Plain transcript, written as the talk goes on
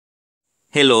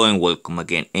Hello and welcome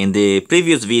again. In the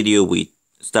previous video, we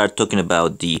started talking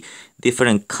about the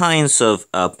different kinds of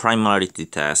primality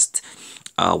tests.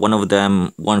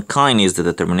 One kind is the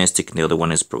deterministic, and the other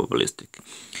one is probabilistic.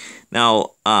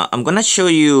 Now, I'm gonna show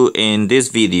you in this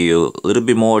video a little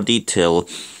bit more detail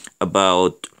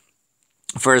about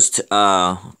first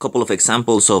a couple of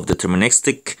examples of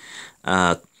deterministic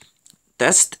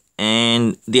test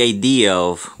and the idea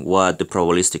of what the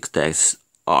probabilistic tests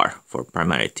are for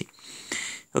primality.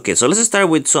 Okay, so let's start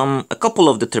with a couple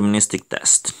of deterministic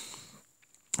tests.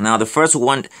 Now, the first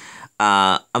one,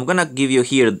 I'm gonna give you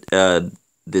here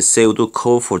the pseudo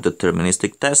code for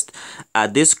deterministic test.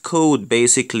 This code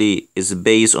basically is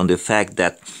based on the fact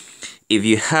that if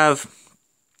you have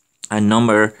a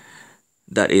number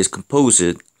that is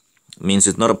composite, means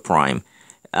it's not a prime,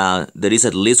 there is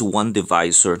at least one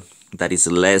divisor that is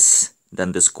less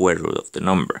than the square root of the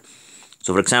number.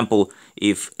 So, for example,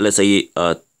 if let's say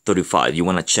 35, you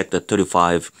want to check that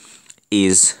 35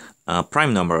 is a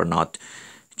prime number or not,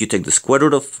 you take the square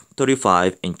root of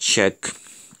 35 and check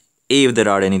if there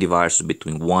are any divisors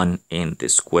between 1 and the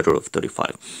square root of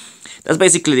 35. That's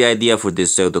basically the idea for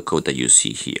this pseudocode that you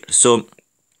see here. So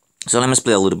let me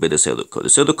explain a little bit the pseudocode. The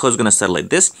pseudocode is going to start like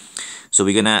this. So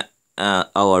we're going to,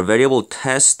 our variable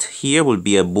test here will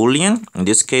be a boolean. In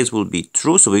this case will be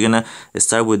true. So we're going to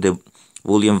start with the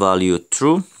boolean value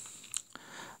true.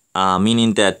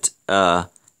 Meaning that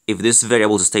if this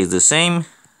variable stays the same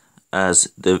as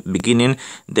the beginning,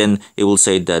 then it will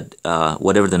say that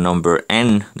whatever the number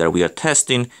n that we are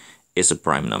testing is a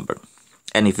prime number.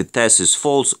 And if the test is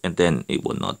false, and then it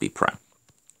will not be prime.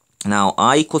 Now,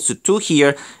 I equals to 2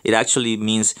 here, it actually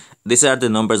means these are the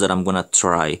numbers that I'm going to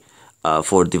try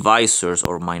for divisors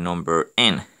or my number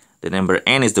n. The number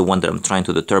n is the one that I'm trying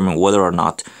to determine whether or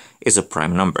not it's a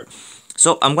prime number.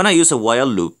 So I'm going to use a while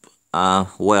loop.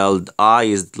 While I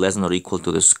is less than or equal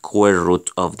to the square root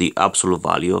of the absolute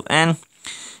value of n.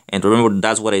 And remember,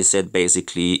 that's what I said.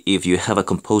 Basically, if you have a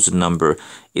composite number,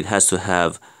 it has to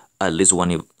have at least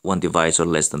one divisor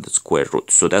less than the square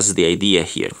root. So that's the idea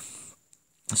here.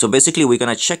 So basically, we're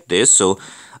gonna check this. So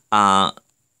we're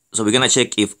gonna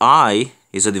check if I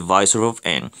is a divisor of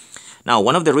n. Now,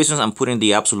 one of the reasons I'm putting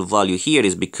the absolute value here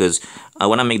is because I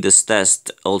want to make this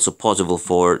test also possible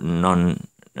for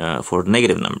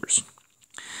negative numbers.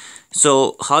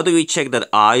 So how do we check that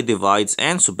I divides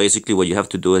n? So basically what you have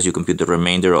to do is you compute the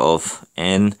remainder of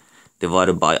n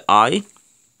divided by I.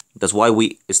 That's why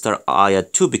we start I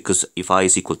at 2, because if I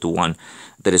is equal to 1,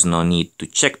 there is no need to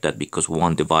check that because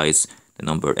 1 divides the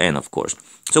number n, of course.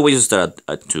 So we just start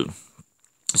at 2.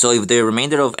 So if the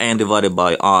remainder of n divided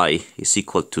by I is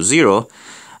equal to 0,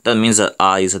 that means that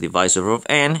I is a divisor of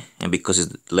n, and because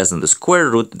it's less than the square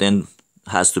root, then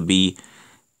has to be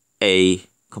a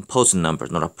composite number,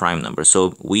 not a prime number.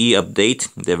 So we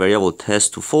update the variable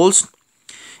test to false,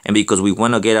 and because we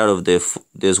want to get out of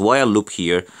this while loop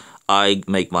here, I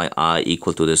make my I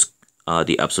equal to this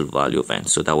the absolute value of n.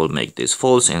 So that will make this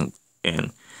false, and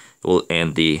will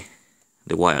end the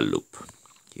while loop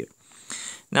here.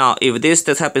 Now, if this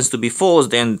test happens to be false,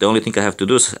 then the only thing I have to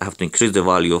do is I have to increase the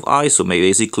value of I. So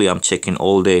basically, I'm checking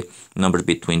all the numbers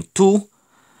between 2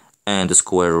 and the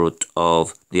square root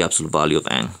of the absolute value of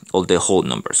n, all the whole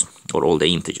numbers or all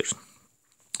the integers.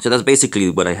 So that's basically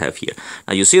what I have here.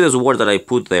 Now you see this word that I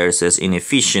put there says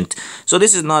inefficient. So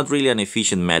this is not really an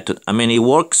efficient method. I mean, it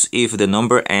works if the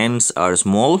number n's are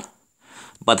small,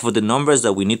 but for the numbers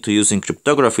that we need to use in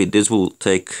cryptography, this will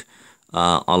take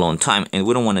a long time, and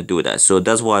we don't want to do that. So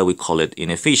that's why we call it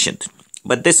inefficient.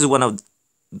 But this is one of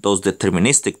those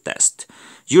deterministic tests.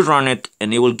 You run it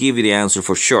and it will give you the answer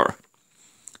for sure.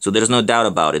 So there's no doubt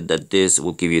about it that this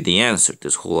will give you the answer.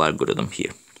 This whole algorithm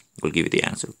here will give you the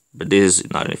answer. But this is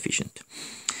not efficient.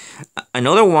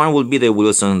 Another one will be the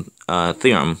Wilson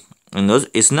theorem. And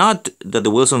it's not that the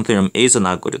Wilson theorem is an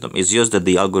algorithm. It's just that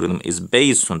the algorithm is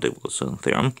based on the Wilson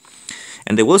theorem.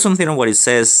 And the Wilson theorem, what it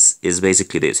says is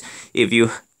basically this. If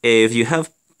you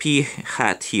have p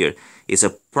hat here is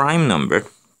a prime number,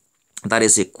 that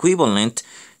is equivalent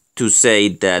to say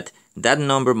that that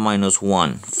number minus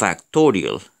 1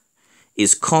 factorial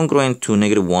is congruent to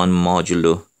 -1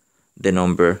 modulo the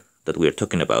number that we are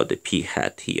talking about, the p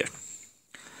hat here.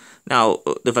 Now,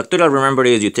 the factorial, remember,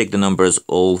 is you take the numbers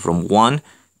all from 1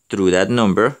 through that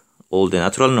number, all the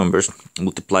natural numbers,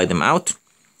 multiply them out.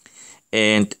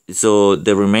 And so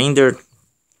the remainder,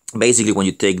 basically when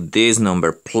you take this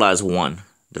number plus 1,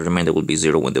 the remainder will be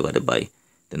 0 when divided by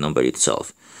the number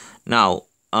itself. Now,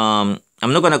 I'm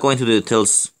not going to go into the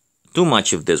details too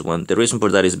much of this one. The reason for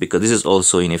that is because this is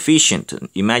also inefficient.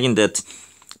 Imagine that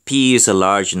P is a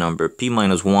large number. P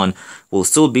minus 1 will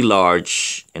still be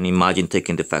large, and imagine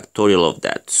taking the factorial of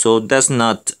that. So that's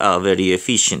not very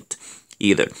efficient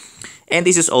either. And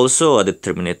this is also a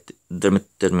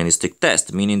deterministic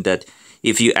test, meaning that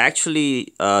if you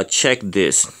actually check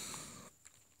this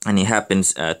and it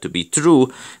happens to be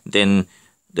true, then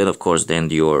of course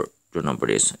your number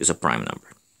is a prime number.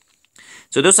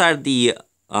 So those are the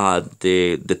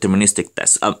deterministic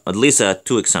tests, at least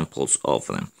 2 examples of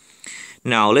them.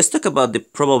 Now let's talk about the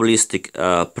probabilistic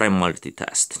primality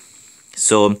test.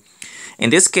 So in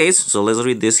this case, so let's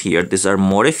read this here. These are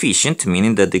more efficient,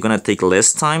 meaning that they're gonna take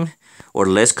less time or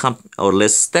less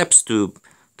steps to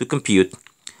compute.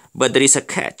 But there is a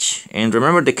catch, and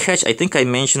remember the catch. I think I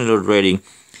mentioned it already.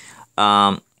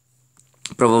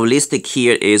 Probabilistic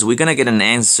here is we're gonna get an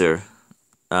answer,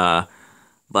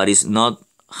 but it's not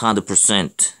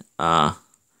 100%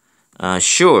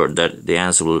 sure that the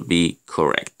answer will be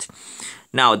correct.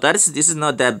 Now this is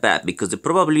not that bad, because the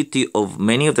probability of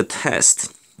many of the tests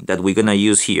that we're gonna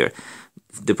use here,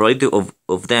 the probability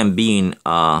of them being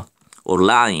or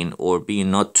lying or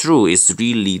being not true is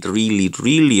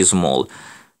really small.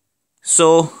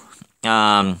 So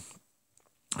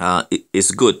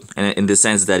it's good, and in the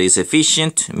sense that it's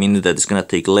efficient, meaning that it's gonna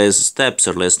take less steps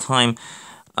or less time.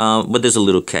 But there's a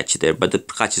little catch there, but the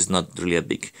catch is not really a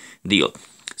big deal.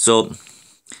 So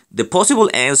the possible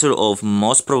answer of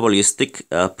most probabilistic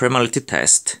primality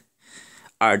test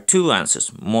are 2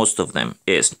 answers. Most of them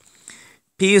is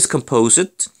P is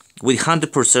composite with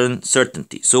 100%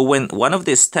 certainty. So when one of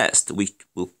these tests,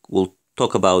 we'll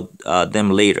talk about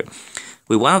them later,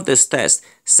 when one of these tests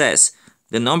says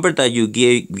the number that you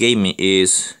gave me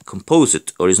is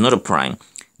composite or is not a prime,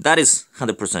 that is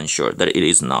 100% sure that it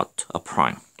is not a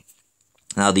prime.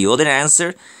 Now the other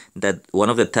answer that one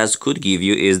of the tests could give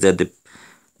you is that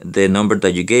the number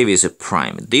that you gave is a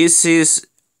prime. This is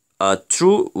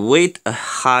true with a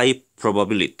high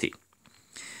probability.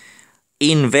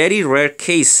 In very rare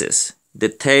cases, the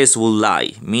test will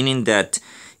lie, meaning that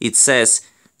it says,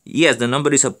 yes, the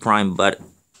number is a prime, but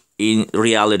in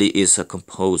reality is a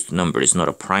composed number, it's not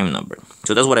a prime number.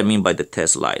 So that's what I mean by the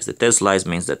test lies. The test lies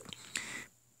means that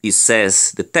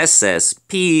the test says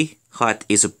P hat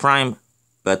is a prime,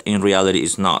 but in reality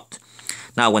is not.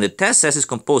 Now when the test says it's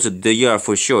composite, you are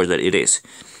for sure that it is.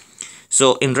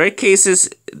 So in rare cases,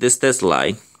 this test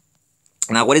lie.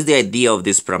 Now what is the idea of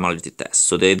this primality test?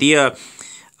 So the idea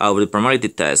of the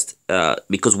primality test,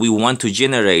 because we want to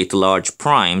generate large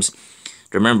primes,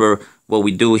 remember what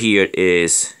we do here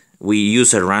is we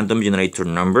use a random generator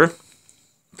number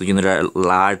to generate a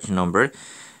large number.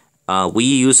 We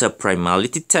use a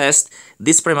primality test.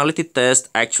 This primality test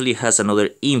actually has another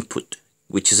input,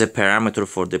 which is a parameter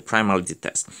for the primality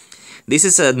test. This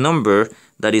is a number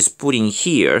that is put in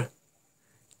here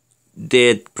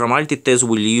that primality test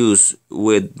will use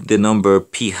with the number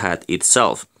P hat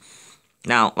itself.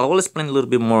 Now, I will explain a little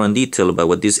bit more in detail about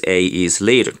what this A is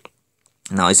later.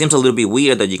 Now, it seems a little bit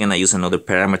weird that you're going to use another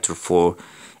parameter for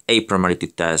a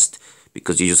primality test,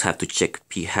 because you just have to check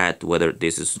P hat whether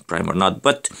this is prime or not.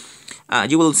 But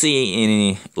you will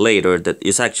see later that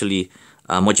it's actually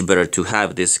much better to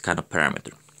have this kind of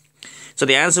parameter. So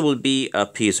the answer will be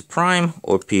P is prime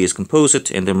or P is composite.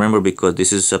 And remember, because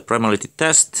this is a primality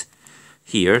test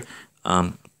here,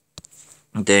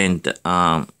 then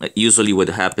usually what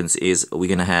happens is we're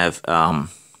gonna have I'm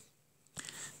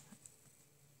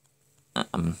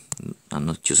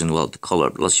not choosing well the color,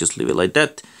 but let's just leave it like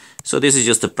that. So this is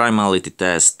just a primality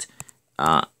test.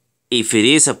 If it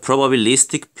is a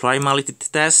probabilistic primality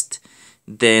test,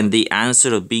 then the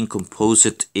answer of being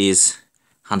composite is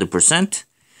 100%,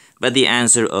 but the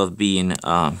answer of being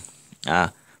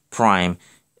prime,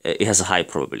 it has a high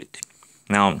probability.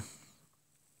 Now,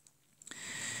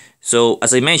 so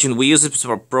as I mentioned, we use this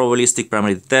for probabilistic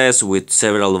primality test with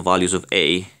several values of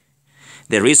A.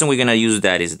 The reason we're gonna use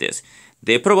that is this: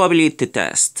 the probability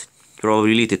test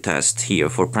here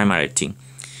for primality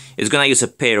is gonna use a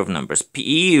pair of numbers.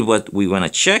 P is what we wanna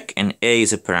check, and A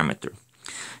is a parameter.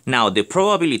 Now, the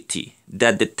probability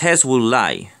that the test will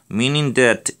lie, meaning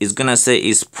that it's gonna say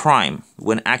is prime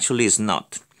when actually it's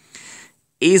not,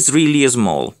 is really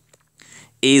small,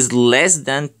 is less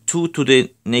than 2 to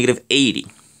the negative 80.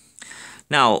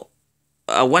 Now,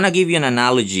 I wanna give you an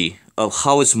analogy of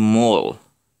how small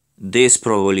this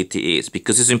probability is,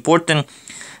 because it's important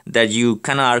that you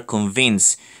kind of are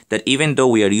convinced that even though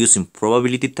we are using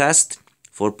probability test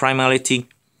for primality,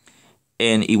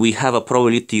 and if we have a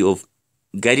probability of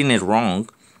getting it wrong,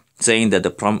 saying that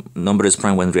the number is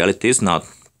prime when reality is not,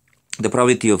 the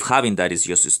probability of having that is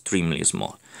just extremely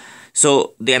small.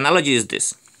 So the analogy is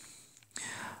this: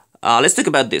 let's talk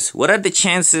about this. What are the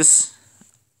chances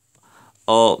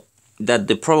that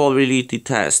the probability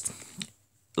test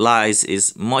lies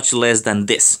is much less than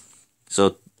this?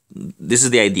 So this is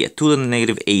the idea, 2 to the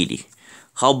negative 80.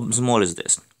 How small is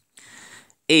this?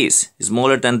 Is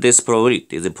smaller than this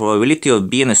probability. The probability of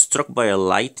being struck by a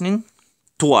lightning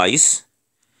twice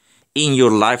in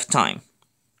your lifetime,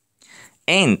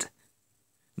 and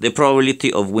the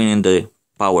probability of winning the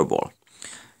Powerball.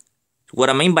 What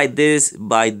I mean by this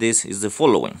is the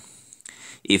following.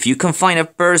 If you can find a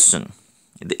person,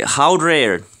 how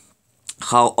rare,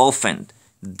 how often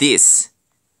this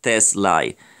test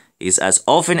lie is as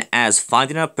often as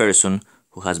finding a person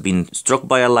who has been struck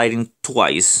by a lightning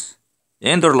twice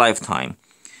in their lifetime,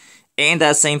 and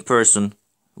that same person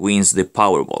wins the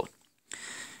Powerball.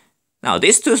 Now,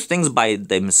 these two things by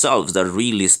themselves are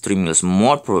really extremely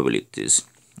small probabilities.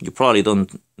 You probably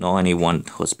don't know anyone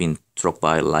who has been struck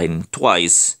by lightning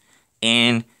twice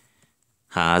and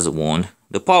has won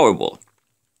the Powerball.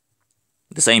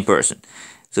 The same person.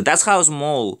 So that's how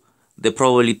small the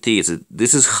probability is.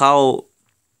 This is how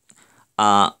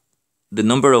the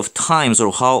number of times,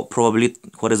 or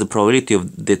what is the probability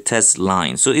of the test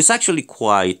line. So it's actually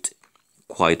quite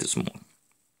small.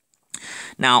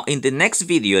 Now, in the next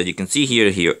video, as you can see here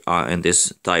in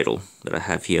this title that I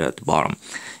have here at the bottom,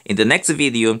 in the next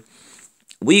video,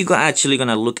 we're actually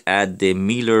gonna look at the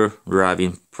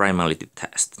Miller-Rabin primality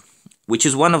test, which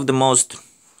is one of the most,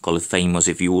 call it famous,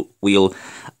 if you will,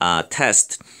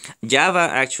 test. Java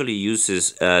actually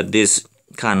uses this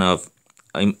kind of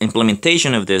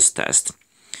implementation of this test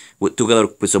together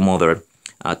with some other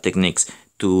techniques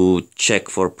to check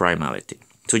for primality.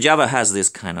 So Java has this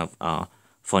kind of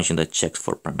function that checks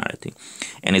for primality,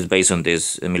 and it's based on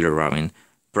this Miller-Rabin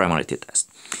primality test.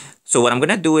 So what I'm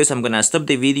gonna do is I'm gonna stop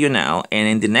the video now, and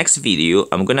in the next video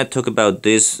I'm gonna talk about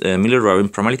this Miller-Rabin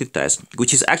primality test,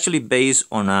 which is actually based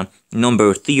on a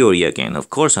number theory again, of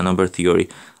course, a number theory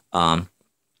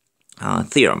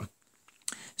theorem.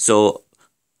 So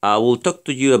I will talk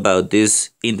to you about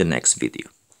this in the next video.